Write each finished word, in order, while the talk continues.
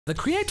The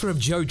creator of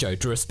JoJo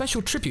drew a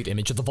special tribute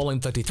image of the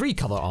Volume 33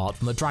 cover art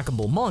from the Dragon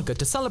Ball manga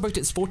to celebrate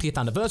its 40th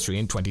anniversary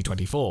in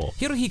 2024.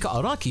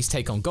 Hirahiko Araki's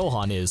take on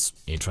Gohan is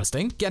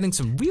interesting, getting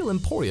some real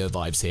Emporio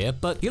vibes here,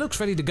 but he looks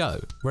ready to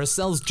go. Whereas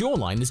Cell's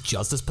jawline is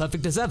just as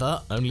perfect as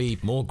ever, only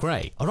more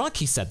grey.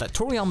 Araki said that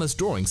Toriyama's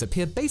drawings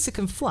appear basic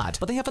and flat,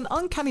 but they have an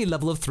uncanny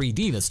level of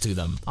 3D-ness to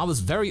them. I was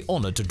very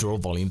honored to draw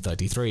Volume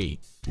 33.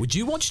 Would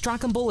you watch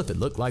Dragon Ball if it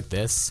looked like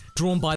this? Drawn by